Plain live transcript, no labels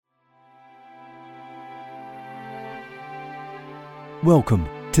Welcome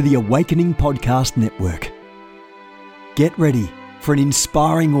to the Awakening Podcast Network. Get ready for an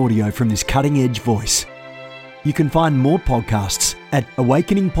inspiring audio from this cutting-edge voice. You can find more podcasts at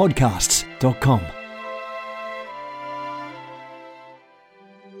awakeningpodcasts.com.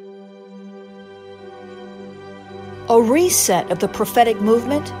 A reset of the prophetic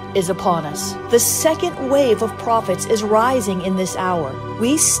movement is upon us. The second wave of prophets is rising in this hour.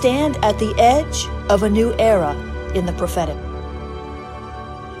 We stand at the edge of a new era in the prophetic.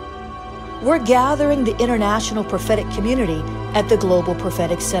 We're gathering the international prophetic community at the Global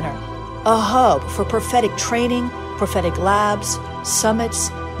Prophetic Center, a hub for prophetic training, prophetic labs, summits,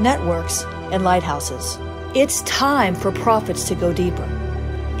 networks, and lighthouses. It's time for prophets to go deeper.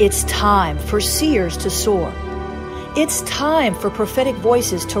 It's time for seers to soar. It's time for prophetic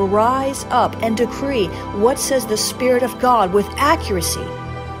voices to rise up and decree what says the Spirit of God with accuracy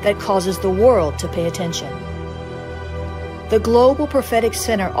that causes the world to pay attention. The Global Prophetic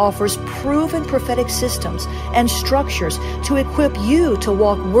Center offers proven prophetic systems and structures to equip you to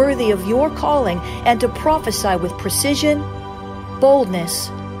walk worthy of your calling and to prophesy with precision,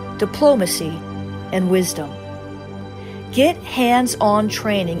 boldness, diplomacy, and wisdom. Get hands-on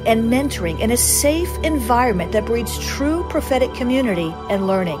training and mentoring in a safe environment that breeds true prophetic community and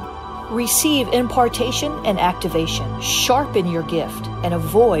learning. Receive impartation and activation. Sharpen your gift and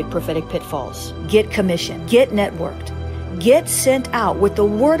avoid prophetic pitfalls. Get commissioned. Get networked. Get sent out with the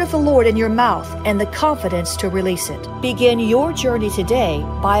word of the Lord in your mouth and the confidence to release it. Begin your journey today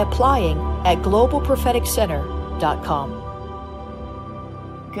by applying at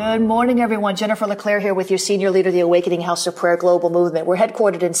globalpropheticcenter.com. Good morning, everyone. Jennifer LeClaire here with your senior leader of the Awakening House of Prayer Global Movement. We're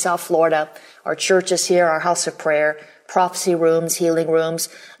headquartered in South Florida. Our church is here, our house of prayer, prophecy rooms, healing rooms.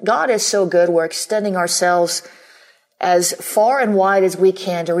 God is so good. We're extending ourselves as far and wide as we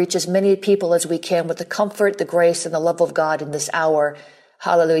can to reach as many people as we can with the comfort, the grace, and the love of God in this hour.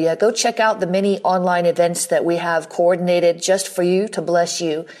 Hallelujah. Go check out the many online events that we have coordinated just for you to bless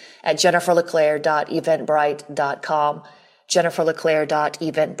you at jenniferleclaire.eventbrite.com.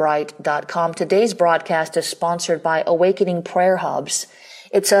 jenniferleclaire.eventbrite.com. Today's broadcast is sponsored by Awakening Prayer Hubs.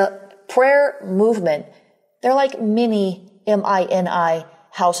 It's a prayer movement. They're like mini MINI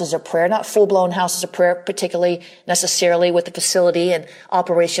houses of prayer, not full-blown houses of prayer, particularly necessarily with the facility and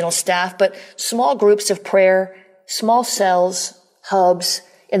operational staff, but small groups of prayer, small cells, hubs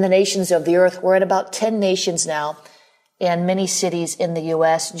in the nations of the earth. We're in about 10 nations now and many cities in the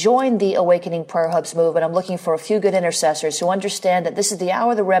U.S. Join the Awakening Prayer Hubs movement. I'm looking for a few good intercessors who understand that this is the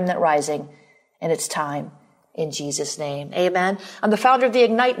hour of the remnant rising, and it's time. In Jesus' name, amen. I'm the founder of the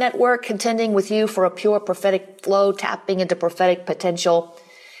Ignite Network, contending with you for a pure prophetic flow, tapping into prophetic potential.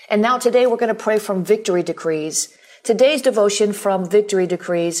 And now today we're going to pray from Victory Decrees. Today's devotion from Victory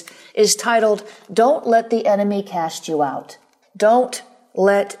Decrees is titled, Don't Let the Enemy Cast You Out. Don't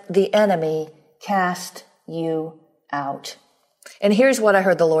let the enemy cast you out. And here's what I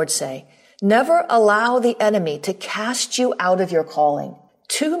heard the Lord say. Never allow the enemy to cast you out of your calling.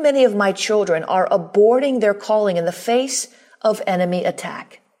 Too many of my children are aborting their calling in the face of enemy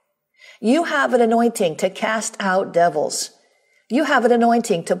attack. You have an anointing to cast out devils. You have an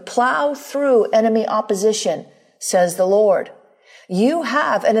anointing to plow through enemy opposition, says the Lord. You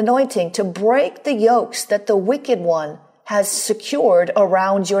have an anointing to break the yokes that the wicked one has secured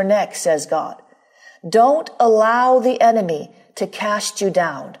around your neck, says God. Don't allow the enemy to cast you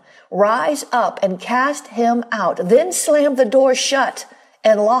down. Rise up and cast him out. Then slam the door shut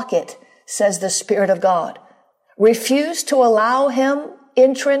and lock it, says the Spirit of God. Refuse to allow him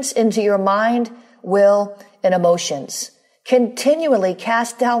entrance into your mind, will, and emotions. Continually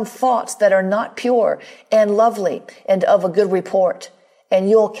cast down thoughts that are not pure and lovely and of a good report, and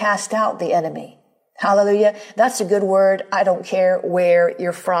you'll cast out the enemy. Hallelujah. That's a good word. I don't care where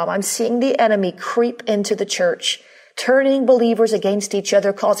you're from. I'm seeing the enemy creep into the church, turning believers against each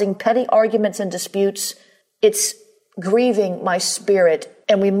other, causing petty arguments and disputes. It's grieving my spirit,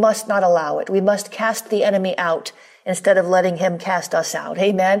 and we must not allow it. We must cast the enemy out instead of letting him cast us out.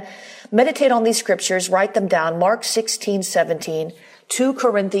 Amen. Meditate on these scriptures, write them down. Mark 16:17, 2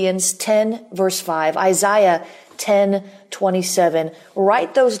 Corinthians 10, verse 5, Isaiah 10:27.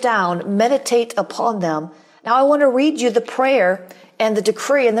 Write those down, meditate upon them. Now I want to read you the prayer and the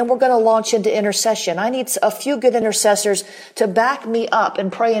decree, and then we're going to launch into intercession. I need a few good intercessors to back me up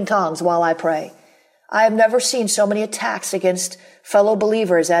and pray in tongues while I pray. I have never seen so many attacks against fellow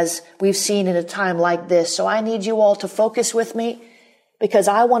believers as we've seen in a time like this. So I need you all to focus with me because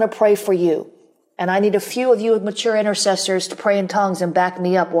I want to pray for you. And I need a few of you mature intercessors to pray in tongues and back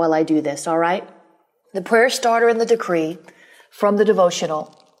me up while I do this, all right? The prayer starter and the decree from the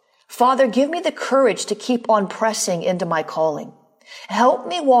devotional. Father, give me the courage to keep on pressing into my calling. Help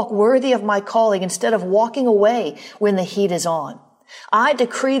me walk worthy of my calling instead of walking away when the heat is on. I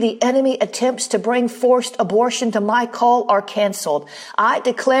decree the enemy attempts to bring forced abortion to my call are canceled. I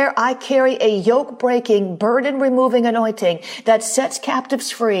declare I carry a yoke-breaking, burden-removing anointing that sets captives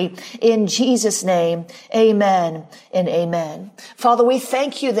free. In Jesus' name, amen and amen. Father, we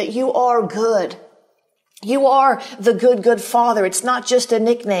thank you that you are good. You are the good, good Father. It's not just a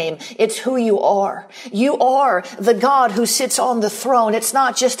nickname. It's who you are. You are the God who sits on the throne. It's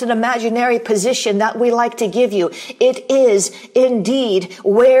not just an imaginary position that we like to give you. It is indeed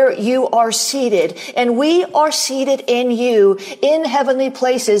where you are seated. And we are seated in you, in heavenly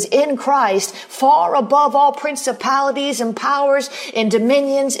places, in Christ, far above all principalities and powers and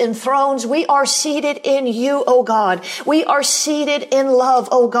dominions and thrones. We are seated in you, O God. We are seated in love,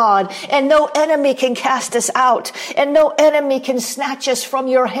 O God. And no enemy can cast us out, and no enemy can snatch us from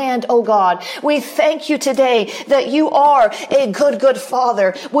your hand, oh God. We thank you today that you are a good, good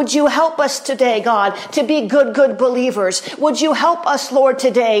Father. Would you help us today, God, to be good, good believers? Would you help us, Lord,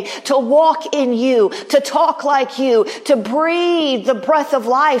 today to walk in you, to talk like you, to breathe the breath of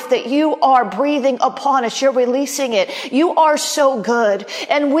life that you are breathing upon us. You're releasing it. You are so good,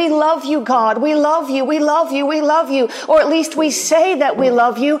 and we love you, God. We love you. We love you. We love you. Or at least we say that we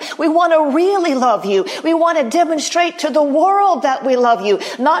love you. We want to really love you. We want to demonstrate to the world that we love you,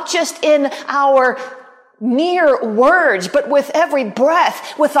 not just in our mere words, but with every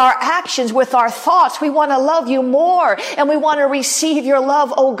breath, with our actions, with our thoughts. We want to love you more, and we want to receive your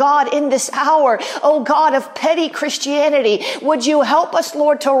love, oh God, in this hour. Oh God of petty Christianity, would you help us,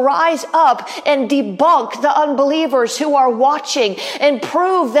 Lord, to rise up and debunk the unbelievers who are watching and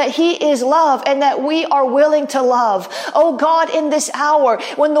prove that he is love and that we are willing to love. Oh God, in this hour,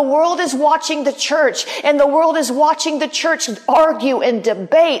 when the world is watching the church and the world is watching the church argue and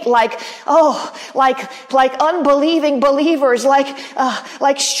debate like unbelieving believers, like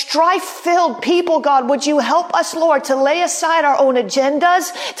strife-filled people, God, would you help us, Lord, to lay aside our own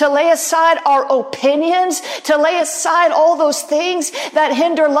agendas, to lay aside our opinions, to lay aside all those things that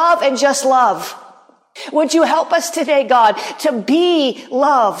hinder love and just love. Would you help us today, God, to be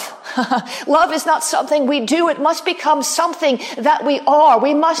love? Love is not something we do. It must become something that we are.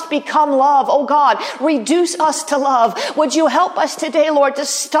 We must become love. Oh God, reduce us to love. Would you help us today, Lord, to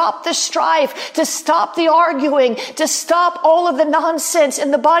stop the strife, to stop the arguing, to stop all of the nonsense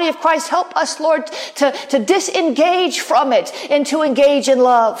in the body of Christ. Help us, Lord, to disengage from it and to engage in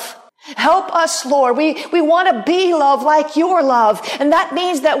love. Help us, Lord. We want to be love like your love. And that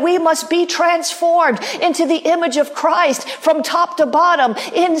means that we must be transformed into the image of Christ from top to bottom,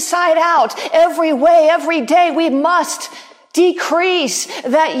 inside out, every way, every day. We must decrease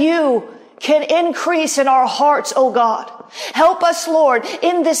that you can increase in our hearts, oh God. Help us, Lord,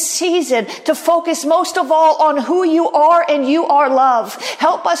 in this season to focus most of all on who you are, and you are love.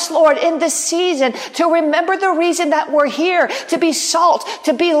 Help us, Lord, in this season to remember the reason that we're here, to be salt,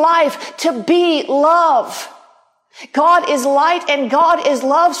 to be life, to be love. God is light and God is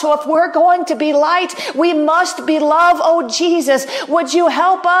love. So if we're going to be light, we must be love. Oh, Jesus, would you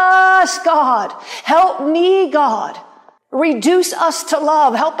help us, God? Help me, God. Reduce us to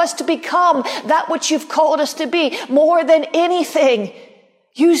love. Help us to become that which you've called us to be. More than anything,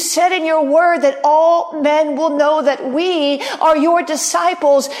 you said in your word that all men will know that we are your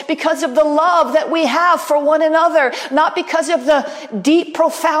disciples because of the love that we have for one another, not because of the deep,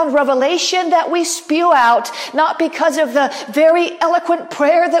 profound revelation that we spew out, not because of the very eloquent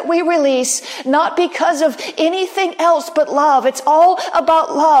prayer that we release, not because of anything else but love. It's all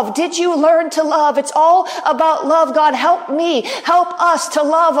about love. Did you learn to love? It's all about love. God, help me. Help us to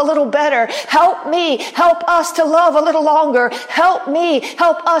love a little better. Help me. Help us to love a little longer. Help me.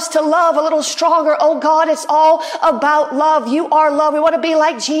 Help us to love a little stronger. Oh God, it's all about love. You are love. We want to be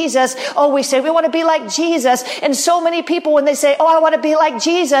like Jesus. Oh, we say we want to be like Jesus. And so many people, when they say, oh, I want to be like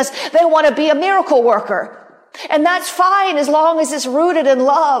Jesus, they want to be a miracle worker. And that's fine as long as it's rooted in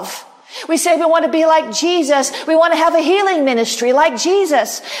love. We say we want to be like Jesus. We want to have a healing ministry like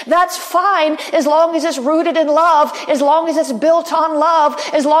Jesus. That's fine as long as it's rooted in love, as long as it's built on love,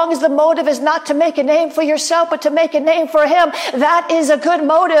 as long as the motive is not to make a name for yourself, but to make a name for Him. That is a good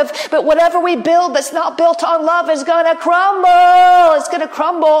motive. But whatever we build that's not built on love is going to crumble. It's going to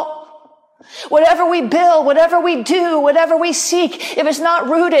crumble. Whatever we build, whatever we do, whatever we seek, if it's not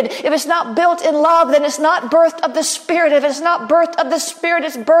rooted, if it's not built in love, then it's not birthed of the Spirit. If it's not birthed of the Spirit,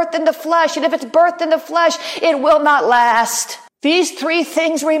 it's birthed in the flesh. And if it's birthed in the flesh, it will not last. These three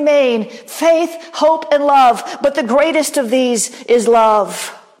things remain: faith, hope, and love. But the greatest of these is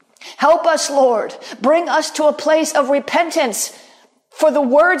love. Help us, Lord. Bring us to a place of repentance. For the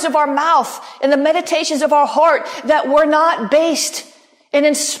words of our mouth and the meditations of our heart that were not based and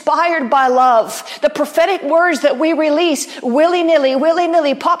inspired by love. The prophetic words that we release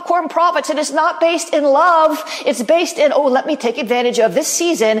willy-nilly, popcorn prophets, and it's not based in love. It's based in, let me take advantage of this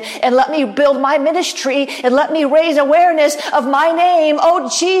season and let me build my ministry and let me raise awareness of my name. Oh,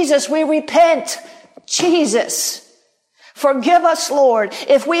 Jesus, we repent. Jesus, forgive us, Lord,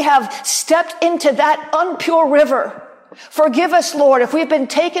 if we have stepped into that unpure river. Forgive us, Lord, if we've been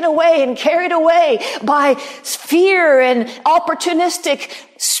taken away and carried away by fear and opportunistic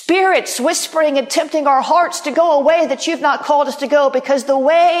spirits whispering and tempting our hearts to go away that you've not called us to go, because the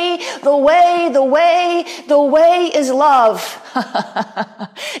way is love.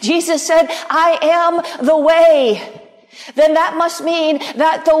 Jesus said, I am the way. Then that must mean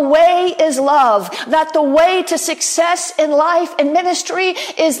that the way is love, that the way to success in life and ministry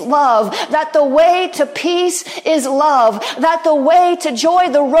is love, that the way to peace is love, that the way to joy,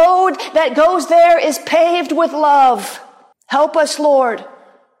 the road that goes there, is paved with love. Help us, Lord.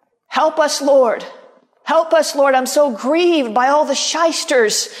 Help us, Lord. Help us, Lord. I'm so grieved by all the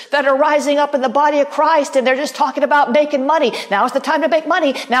shysters that are rising up in the body of Christ, and they're just talking about making money. Now is the time to make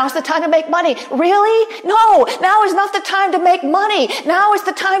money. Now is the time to make money. Really? No, now is not the time to make money. Now is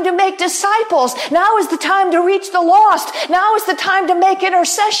the time to make disciples. Now is the time to reach the lost. Now is the time to make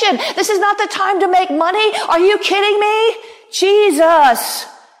intercession. This is not the time to make money. Are you kidding me? Jesus.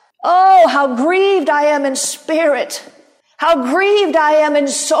 Oh, how grieved I am in spirit. How grieved I am in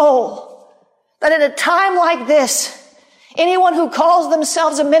soul. That at a time like this, anyone who calls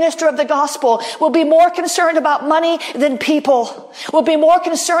themselves a minister of the gospel will be more concerned about money than people, will be more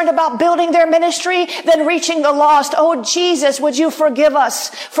concerned about building their ministry than reaching the lost. Oh, Jesus, would you forgive us?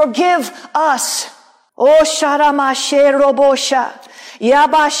 Forgive us. Oh, sharamashe robosha.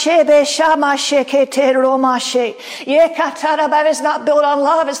 Yabashe beshamashe keteromashe. Yekataraba. If it's not built on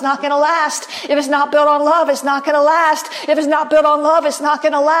love, it's not going to last. If it's not built on love, it's not going to last. If it's not built on love, it's not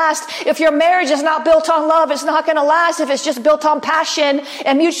going to last. If your marriage is not built on love, it's not going to last. If it's just built on passion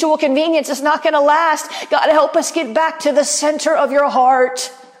and mutual convenience, it's not going to last. God, help us get back to the center of your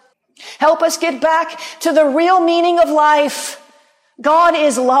heart. Help us get back to the real meaning of life. God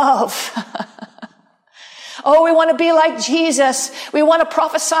is love. Oh, we want to be like Jesus. We want to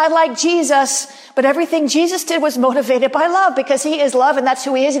prophesy like Jesus. But everything Jesus did was motivated by love, because he is love, and that's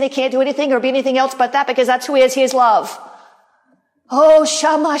who he is, and he can't do anything or be anything else but that, because that's who he is. He is love. Oh,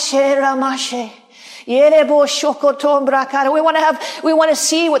 shamashe ramashe. We want to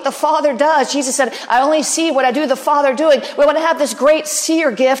see what the Father does. Jesus said, I only see what I do the Father doing. We want to have this great seer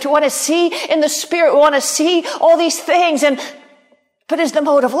gift. We want to see in the Spirit. We want to see all these things. But it's the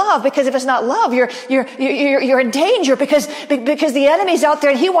mode of love, because if it's not love, you're in danger, because the enemy's out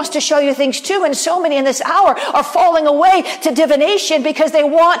there and he wants to show you things too. And so many in this hour are falling away to divination because they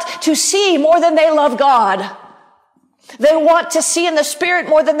want to see more than they love God. They want to see in the Spirit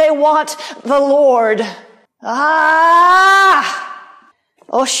more than they want the Lord. Oh,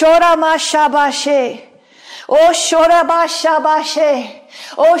 shora mashabashe. Oh, shora bashabashe.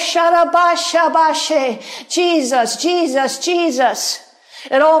 Oh, sharabashabashe. Jesus, Jesus, Jesus.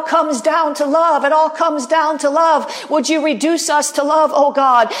 It all comes down to love. It all comes down to love. Would you reduce us to love, oh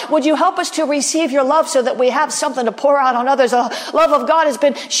God? Would you help us to receive your love so that we have something to pour out on others? The love of God has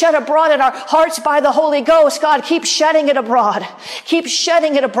been shed abroad in our hearts by the Holy Ghost. God, keep shedding it abroad. Keep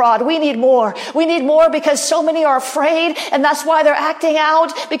shedding it abroad. We need more. We need more, because so many are afraid, and that's why they're acting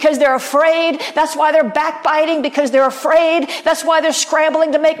out, because they're afraid. That's why they're backbiting, because they're afraid. That's why they're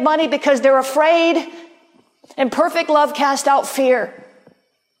scrambling to make money, because they're afraid. And perfect love casts out fear.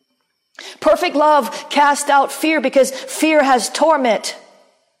 Perfect love casts out fear, because fear has torment.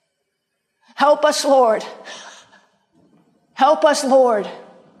 Help us, Lord. Help us, Lord.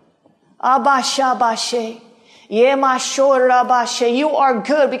 Abashabashe. Yemashorabashe. You are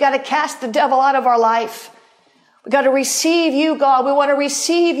good. We got to cast the devil out of our life. We got to receive you, God. We want to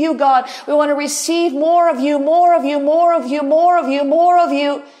receive you, God. We want to receive more of you, more of you, more of you, more of you, more of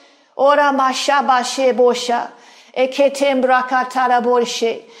you. Ora mashabashe bosha.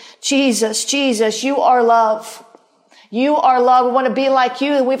 Eketembrakataraborshe. Jesus, Jesus, you are love. You are love. We want to be like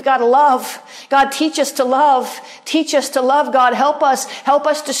you, and we've got to love. God, teach us to love. Teach us to love, God. Help us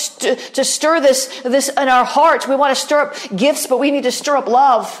to stir this in our hearts. We want to stir up gifts, but we need to stir up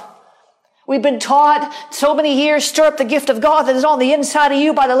love. We've been taught so many years, stir up the gift of God that is on the inside of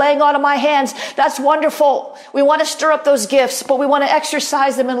you by the laying on of my hands. That's wonderful. We want to stir up those gifts, but we want to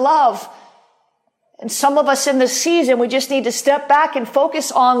exercise them in love. And some of us in this season, we just need to step back and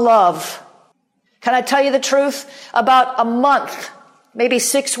focus on love. Can I tell you the truth? About a month, maybe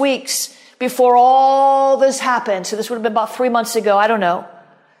 6 weeks before all this happened, so this would have been about 3 months ago, I don't know.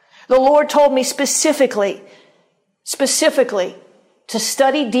 The Lord told me specifically to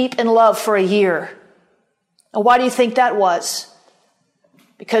study deep in love for a year. And why do you think that was?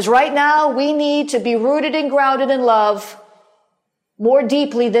 Because right now we need to be rooted and grounded in love more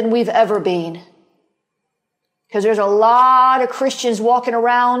deeply than we've ever been. Because there's a lot of Christians walking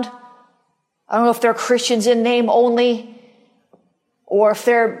around. I don't know if they're Christians in name only, or if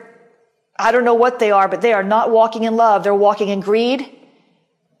I don't know what they are, but they are not walking in love. They're walking in greed.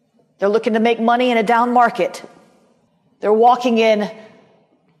 They're looking to make money in a down market. They're walking in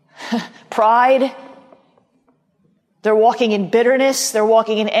pride. They're walking in bitterness. They're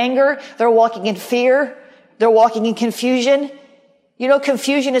walking in anger. They're walking in fear. They're walking in confusion. You know,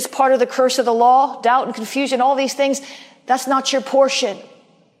 confusion is part of the curse of the law. Doubt and confusion, all these things, that's not your portion.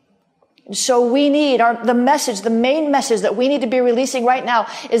 And so we need the main message that we need to be releasing right now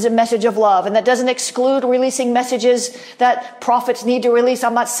is a message of love. And that doesn't exclude releasing messages that prophets need to release.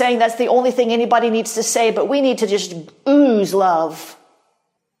 I'm not saying that's the only thing anybody needs to say, but we need to just ooze love.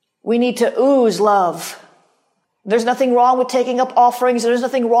 We need to ooze love. There's nothing wrong with taking up offerings. There's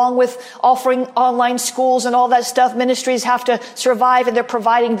nothing wrong with offering online schools and all that stuff. Ministries have to survive and they're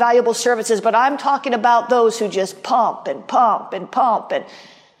providing valuable services. But I'm talking about those who just pump and pump and pump. And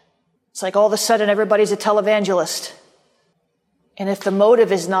it's like all of a sudden everybody's a televangelist. And if the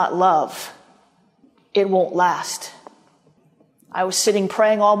motive is not love, it won't last. I was sitting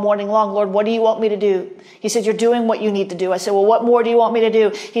praying all morning long. Lord, what do you want me to do? He said, you're doing what you need to do. I said, well, what more do you want me to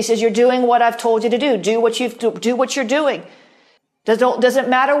do? He says, you're doing what I've told you to do. Do what you're doing. Doesn't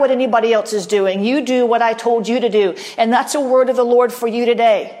matter what anybody else is doing. You do what I told you to do. And that's a word of the Lord for you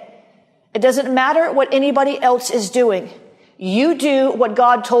today. It doesn't matter what anybody else is doing. You do what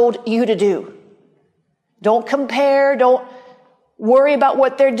God told you to do. Don't compare. Don't worry about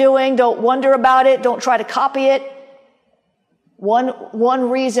what they're doing. Don't wonder about it. Don't try to copy it. One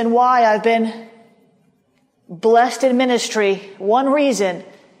reason why I've been blessed in ministry, one reason,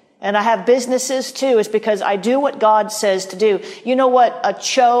 and I have businesses too, is because I do what God says to do. You know what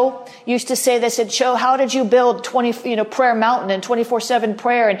Cho used to say? They said, Cho, how did you build Prayer Mountain and 24/7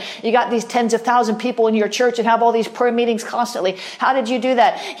 prayer, and you got these tens of thousands of people in your church and have all these prayer meetings constantly? How did you do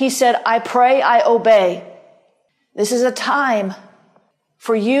that? He said, I pray, I obey. This is a time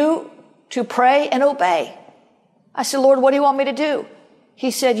for you to pray and obey. I said, Lord, what do you want me to do?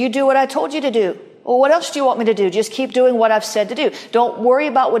 He said, you do what I told you to do. Well, what else do you want me to do? Just keep doing what I've said to do. Don't worry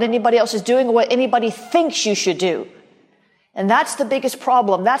about what anybody else is doing or what anybody thinks you should do. And that's the biggest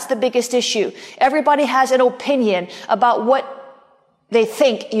problem. That's the biggest issue. Everybody has an opinion about what they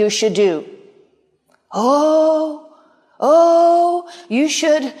think you should do. You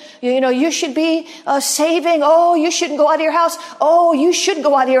should be saving. Oh, you shouldn't go out of your house. Oh, you shouldn't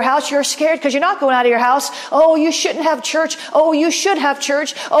go out of your house. You're scared because you're not going out of your house. Oh, you shouldn't have church. Oh, you should have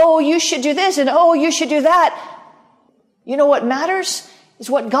church. Oh, you should do this and oh, you should do that. You know what matters is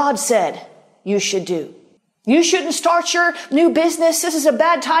what God said you should do. You shouldn't start your new business. This is a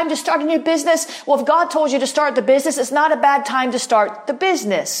bad time to start a new business. Well, if God told you to start the business, it's not a bad time to start the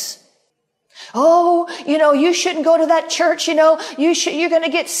business. Oh, you shouldn't go to that church, you're going to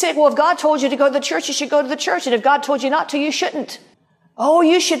get sick. Well, if God told you to go to the church, you should go to the church. And if God told you not to, you shouldn't. Oh,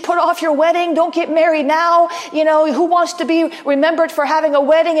 you should put off your wedding. Don't get married now. Who wants to be remembered for having a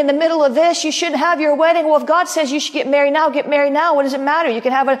wedding in the middle of this? You shouldn't have your wedding. Well, if God says you should get married now, get married now. What does it matter? You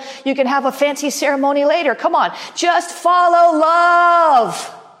can have a fancy ceremony later. Come on. Just follow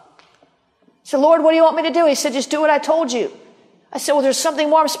love. So, Lord, what do you want me to do? He said, just do what I told you. I said, well, there's something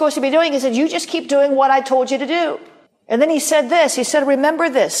more I'm supposed to be doing. He said, you just keep doing what I told you to do. And then he said this. He said, remember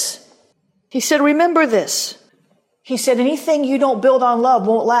this. He said, remember this. He said, anything you don't build on love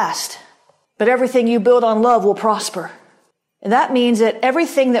won't last, but everything you build on love will prosper. And that means that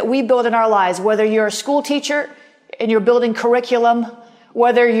everything that we build in our lives, whether you're a school teacher and you're building curriculum,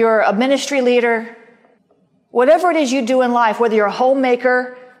 whether you're a ministry leader, whatever it is you do in life, whether you're a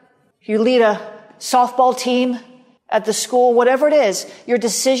homemaker, you lead a softball team at the school, whatever it is, your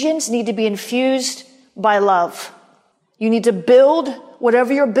decisions need to be infused by love. You need to build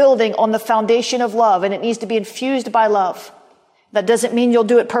whatever you're building on the foundation of love, and it needs to be infused by love. That doesn't mean you'll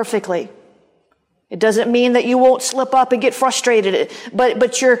do it perfectly. It doesn't mean that you won't slip up and get frustrated, but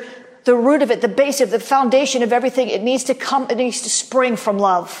the root of it, the base of the foundation of everything, it needs to spring from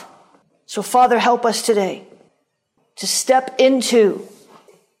love. So Father, help us today to step into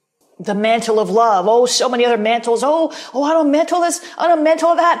the mantle of love. Oh, so many other mantles. Oh, I don't mantle this. I don't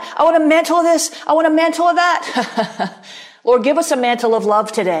mantle that. I want a mantle of this. I want a mantle of that. Lord, give us a mantle of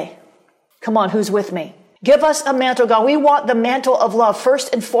love today. Come on, who's with me? Give us a mantle, God. We want the mantle of love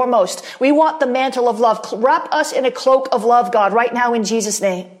first and foremost. We want the mantle of love. Wrap us in a cloak of love, God, right now in Jesus'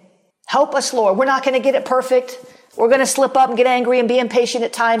 name. Help us, Lord. We're not going to get it perfect. We're going to slip up and get angry and be impatient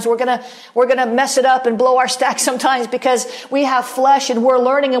at times. We're going to mess it up and blow our stack sometimes because we have flesh and we're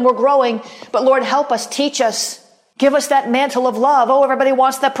learning and we're growing. But Lord, help us, teach us. Give us that mantle of love. Oh, everybody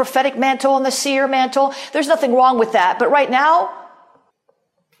wants that prophetic mantle and the seer mantle. There's nothing wrong with that. But right now,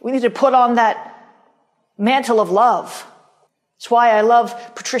 we need to put on that mantle of love. That's why I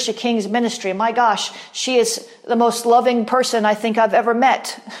love Patricia King's ministry. My gosh, she is the most loving person I think I've ever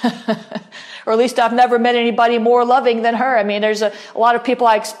met. Or at least I've never met anybody more loving than her. I mean, there's a lot of people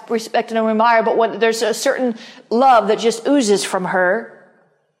I respect and admire, but when there's a certain love that just oozes from her.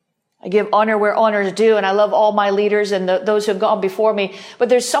 I give honor where honor is due, and I love all my leaders and those who have gone before me. But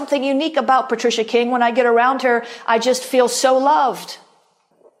there's something unique about Patricia King. When I get around her, I just feel so loved.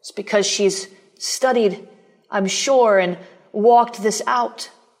 It's because she's studied, I'm sure, and walked this out.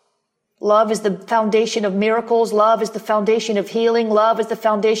 Love is the foundation of miracles. Love is the foundation of healing. Love is the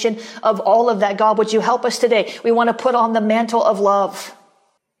foundation of all of that. God, would you help us today? We want to put on the mantle of love.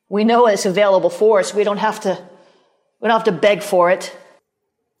 We know it's available for us. We don't have to beg for it.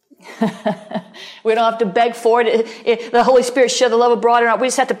 We don't have to beg for it. The Holy Spirit shed the love abroad, and we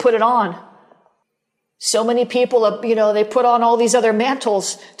just have to put it on. So many people, they put on all these other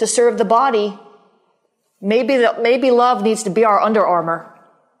mantles to serve the body. Maybe love needs to be our Under Armour.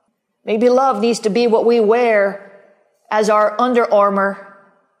 Maybe love needs to be what we wear as our Under Armour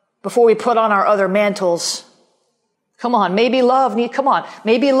before we put on our other mantles. Come on, maybe love needs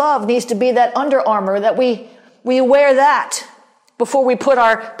to be that Under Armour that we wear that before we put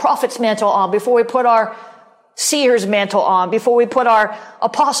our prophet's mantle on, before we put our seer's mantle on, before we put our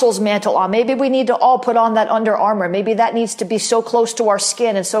apostle's mantle on. Maybe we need to all put on that Under Armour. Maybe that needs to be so close to our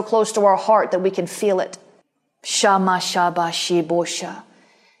skin and so close to our heart that we can feel it. Shama shabashi bosha.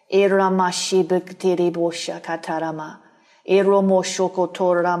 Iramashi biktiri bosha katarama. Iromo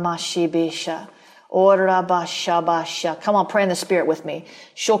shokotoramashi besha. Orabashabasha. Come on, pray in the Spirit with me.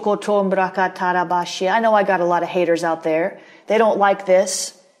 Shokotombrakatarabashi. I know I got a lot of haters out there. They don't like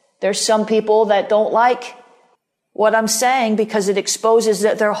this. There's some people that don't like what I'm saying because it exposes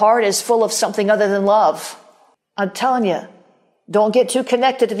that their heart is full of something other than love. I'm telling you, don't get too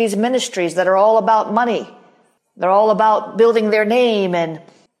connected to these ministries that are all about money. They're all about building their name and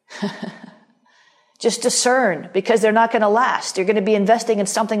just discern because they're not going to last. You're going to be investing in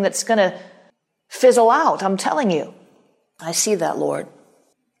something that's going to fizzle out. I'm telling you. I see that, Lord.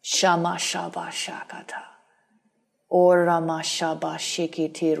 Shama shaba shakata. Orama shaba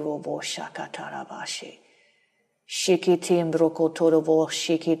shikiti robo shakatarabashi. Shikitim brokotorobo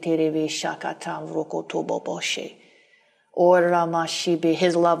shikitirivi shakatam rokotoboboshi. Orama shibi.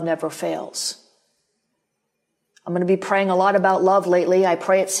 His love never fails. I'm going to be praying a lot about love lately. I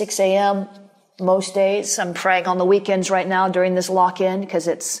pray at 6 a.m. most days. I'm praying on the weekends right now during this lock-in because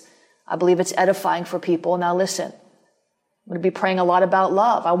I believe it's edifying for people. Now listen, I'm going to be praying a lot about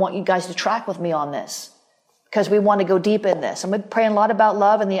love. I want you guys to track with me on this because we want to go deep in this. I'm going to be praying a lot about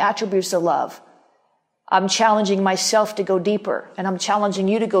love and the attributes of love. I'm challenging myself to go deeper, and I'm challenging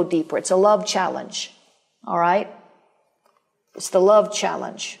you to go deeper. It's a love challenge. All right? It's the love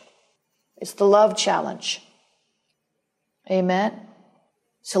challenge. It's the love challenge. Amen.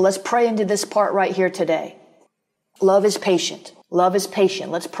 So let's pray into this part right here today. Love is patient. Love is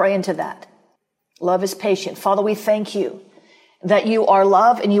patient. Let's pray into that. Love is patient. Father, we thank you that you are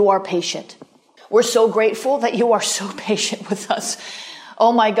love and you are patient. We're so grateful that you are so patient with us.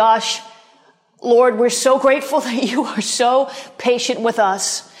 Oh my gosh. Lord, we're so grateful that you are so patient with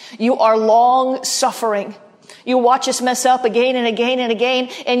us. You are long suffering. You watch us mess up again and again and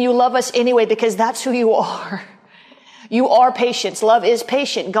again, and you love us anyway because that's who you are. You are patient. Love is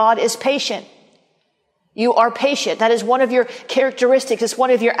patient. God is patient. You are patient. That is one of your characteristics. It's one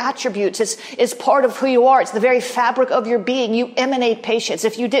of your attributes. It's part of who you are. It's the very fabric of your being. You emanate patience.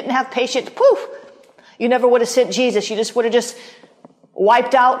 If you didn't have patience, poof, you never would have sent Jesus. You just would have just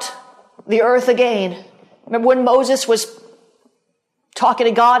wiped out the earth again. Remember when Moses was talking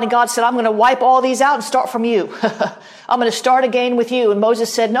to God and God said, I'm going to wipe all these out and start from you. I'm going to start again with you. And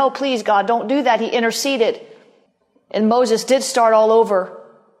Moses said, no, please, God, don't do that. He interceded. And Moses did start all over.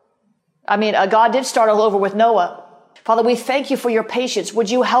 God did start all over with Noah. Father, we thank you for your patience. Would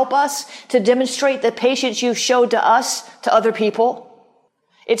you help us to demonstrate the patience you showed to us, to other people?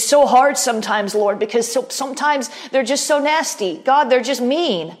 It's so hard sometimes, Lord, because sometimes they're just so nasty. God, they're just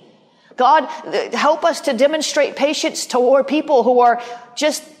mean. God, help us to demonstrate patience toward people who are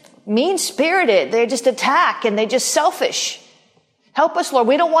just mean-spirited. They just attack and they're just selfish. Help us, Lord.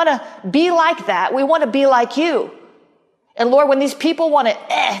 We don't want to be like that. We want to be like you. And Lord, when these people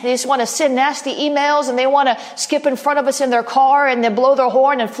they just want to send nasty emails and they want to skip in front of us in their car and they blow their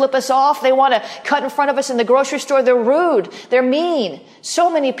horn and flip us off. They want to cut in front of us in the grocery store. They're rude. They're mean. So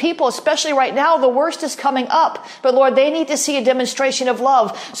many people, especially right now, the worst is coming up. But Lord, they need to see a demonstration of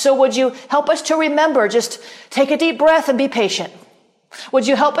love. So would you help us to remember, just take a deep breath and be patient. Would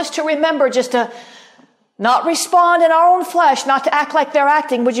you help us to remember just to not respond in our own flesh, not to act like they're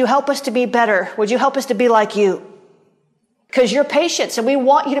acting. Would you help us to be better? Would you help us to be like you? Because you're patient, and we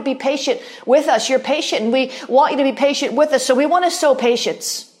want you to be patient with us. You're patient, and we want you to be patient with us. So we want to sow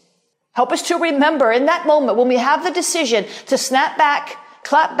patience. Help us to remember in that moment when we have the decision to snap back,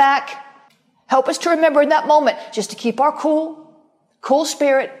 clap back. Help us to remember in that moment just to keep our cool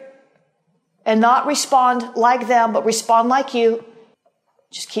spirit and not respond like them, but respond like you.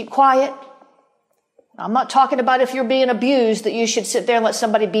 Just keep quiet. I'm not talking about if you're being abused that you should sit there and let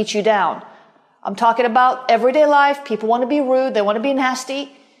somebody beat you down. I'm talking about everyday life. People want to be rude. They want to be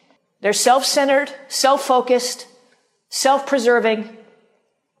nasty. They're self-centered, self-focused, self-preserving.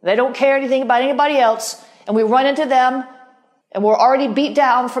 They don't care anything about anybody else. And we run into them and we're already beat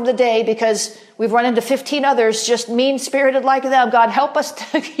down from the day because we've run into 15 others just mean-spirited like them. God, help us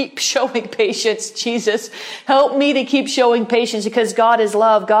to keep showing patience. Jesus, help me to keep showing patience because God is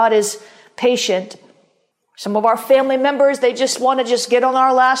love. God is patient. Some of our family members, they just want to just get on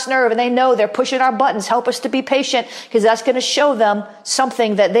our last nerve and they know they're pushing our buttons. Help us to be patient because that's going to show them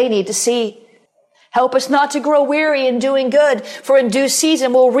something that they need to see. Help us not to grow weary in doing good, for in due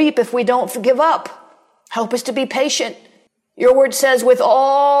season we'll reap if we don't give up. Help us to be patient. Your word says with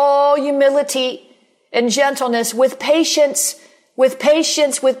all humility and gentleness, with patience,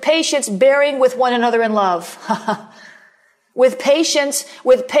 bearing with one another in love. With patience,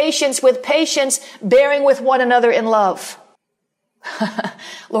 bearing with one another in love.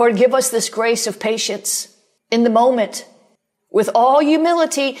 Lord, give us this grace of patience in the moment. With all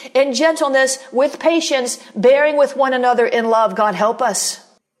humility and gentleness, with patience, bearing with one another in love. God, help us.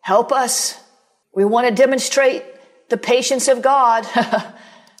 Help us. We want to demonstrate the patience of God,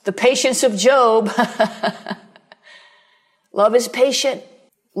 the patience of Job. Love is patient.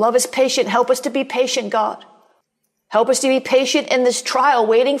 Love is patient. Help us to be patient, God. Help us to be patient in this trial,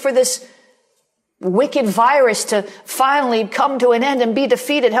 waiting for this wicked virus to finally come to an end and be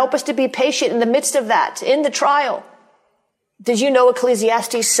defeated. Help us to be patient in the midst of that, in the trial. Did you know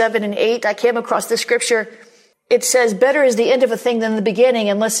Ecclesiastes 7 and 8? I came across the scripture. It says, better is the end of a thing than the beginning.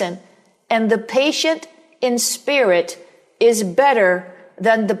 And listen, and the patient in spirit is better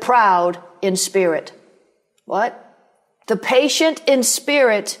than the proud in spirit. What? The patient in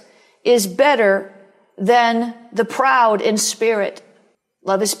spirit is better than the proud in spirit.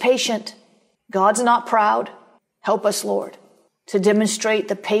 Love is patient. God's not proud. Help us, Lord, to demonstrate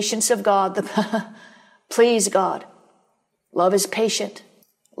the patience of God. Please, God. Love is patient.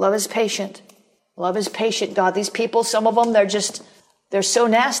 Love is patient. Love is patient, God. These people, some of them, they're so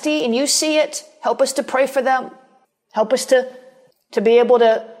nasty and you see it. Help us to pray for them. Help us to be able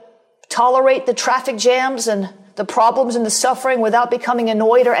to tolerate the traffic jams and the problems and the suffering without becoming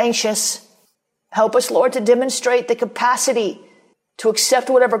annoyed or anxious. Help us, Lord, to demonstrate the capacity to accept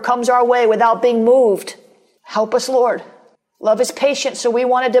whatever comes our way without being moved. Help us, Lord. Love is patient, so we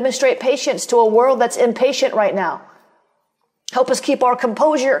want to demonstrate patience to a world that's impatient right now. Help us keep our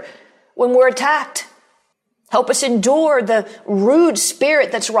composure when we're attacked. Help us endure the rude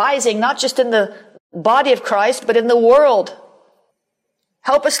spirit that's rising, not just in the body of Christ, but in the world.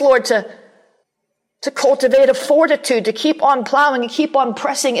 Help us, Lord, to cultivate a fortitude, to keep on plowing and keep on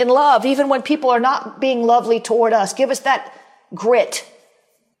pressing in love, even when people are not being lovely toward us. Give us that grit.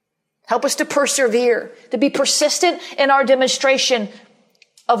 Help us to persevere, to be persistent in our demonstration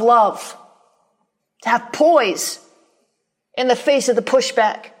of love, to have poise in the face of the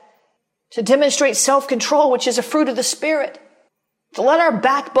pushback, to demonstrate self-control, which is a fruit of the Spirit, to let our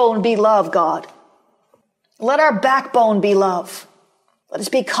backbone be love, God. Let our backbone be love. Let us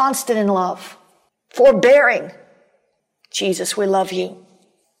be constant in love. Forbearing. Jesus, we love you.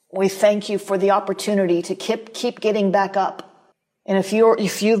 We thank you for the opportunity to keep getting back up. And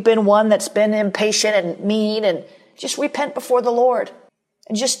if you've been one that's been impatient and mean, and just repent before the Lord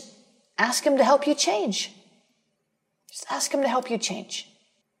and just ask him to help you change. Just ask him to help you change.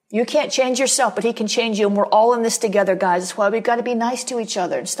 You can't change yourself, but he can change you. And we're all in this together, guys. That's why we've got to be nice to each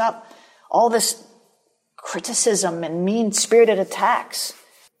other and stop all this criticism and mean-spirited attacks.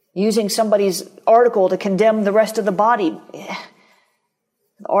 Using somebody's article to condemn the rest of the body. Yeah.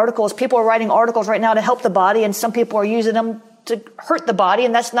 Articles, people are writing articles right now to help the body, and some people are using them to hurt the body,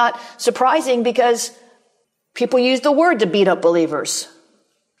 and that's not surprising because people use the word to beat up believers.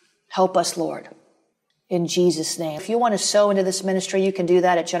 Help us, Lord. in Jesus' name. If you want to sow into this ministry, you can do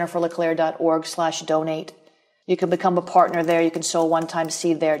that at jenniferleclaire.org/donate. You can become a partner there. You can sow a one-time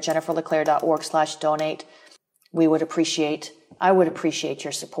seed there at jenniferleclaire.org/donate. I would appreciate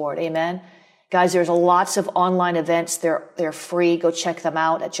your support. Amen. Guys, there's lots of online events. They're free. Go check them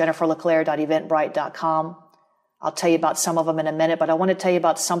out at jenniferleclaire.eventbrite.com. I'll tell you about some of them in a minute, but I want to tell you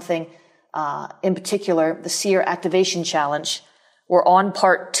about something in particular, the Seer Activation Challenge. We're on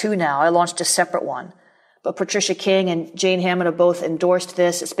part 2 now. I launched a separate one. But Patricia King and Jane Hammond have both endorsed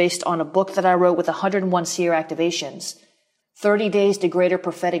this. It's based on a book that I wrote with 101 Seer activations. 30 days to greater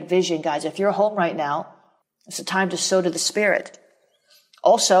prophetic vision, guys. If you're home right now, it's a time to sow to the Spirit.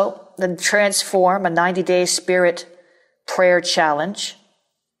 Also, the Transform, a 90-day Spirit prayer challenge.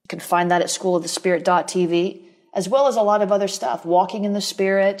 You can find that at schoolofthespirit.tv, as well as a lot of other stuff. Walking in the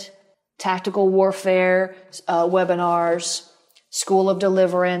Spirit, tactical warfare, webinars, School of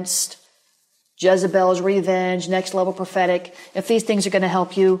Deliverance, Jezebel's Revenge, Next Level Prophetic. If these things are going to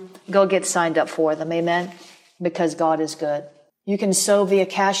help you, go get signed up for them. Amen. Because God is good. You can sow via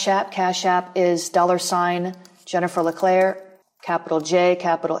Cash App. Cash App is $ Jennifer LeClaire, capital J,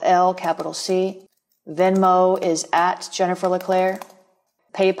 capital L, capital C. Venmo is at Jennifer LeClaire.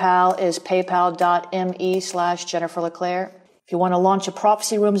 PayPal is paypal.me/Jennifer LeClaire. If you want to launch a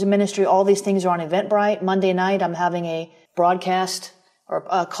Prophecy Rooms ministry, all these things are on Eventbrite. Monday night, I'm having a broadcast or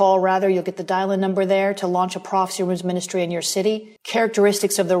a call rather. You'll get the dial-in number there to launch a Prophecy Rooms ministry in your city.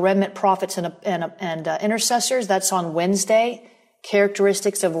 Characteristics of the remnant prophets and intercessors. That's on Wednesday.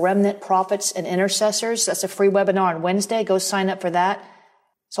 Characteristics of remnant prophets and intercessors. That's a free webinar on Wednesday. Go sign up for that.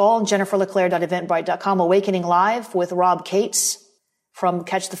 It's all on jenniferleclaire.eventbrite.com. Awakening Live with Rob Cates from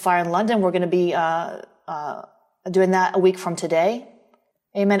Catch the Fire in London. We're going to be doing that a week from today.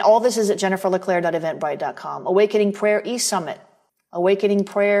 Amen. All this is at jenniferleclaire.eventbrite.com. Awakening Prayer E-Summit. Awakening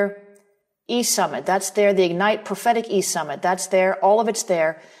Prayer E-Summit. That's there. The Ignite Prophetic E-Summit. That's there. All of it's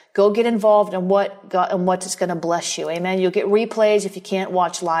there. Go get involved in what's going to bless you. Amen. You'll get replays if you can't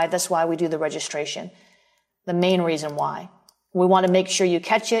watch live. That's why we do the registration. The main reason why. We want to make sure you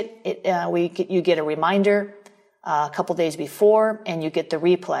catch it. You get a reminder a couple days before, and you get the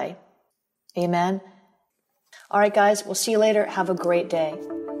replay. Amen. All right, guys. We'll see you later. Have a great day.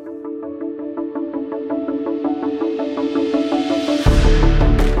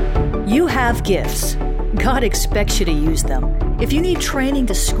 You have gifts. God expects you to use them. If you need training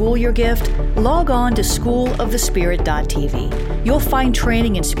to school your gift, log on to schoolofthespirit.tv. You'll find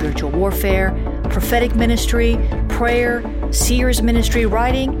training in spiritual warfare, prophetic ministry, prayer, seers ministry,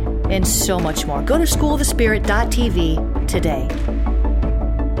 writing, and so much more. Go to schoolofthespirit.tv today.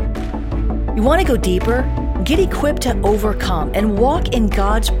 You want to go deeper? Get equipped to overcome and walk in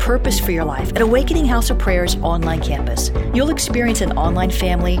God's purpose for your life at Awakening House of Prayer's online campus. You'll experience an online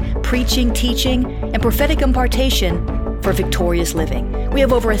family, preaching, teaching, and prophetic impartation for victorious living. We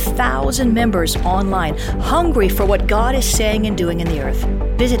have over 1,000 members online, hungry for what God is saying and doing in the earth.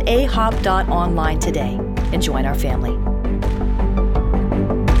 Visit ahop.online today and join our family.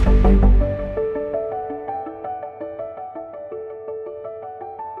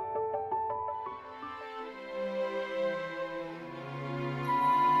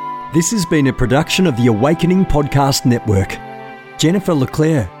 This has been a production of the Awakening Podcast Network. Jennifer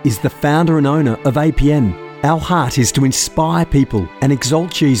LeClaire is the founder and owner of APN. Our heart is to inspire people and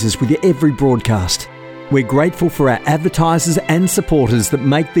exalt Jesus with every broadcast. We're grateful for our advertisers and supporters that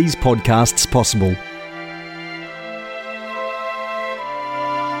make these podcasts possible.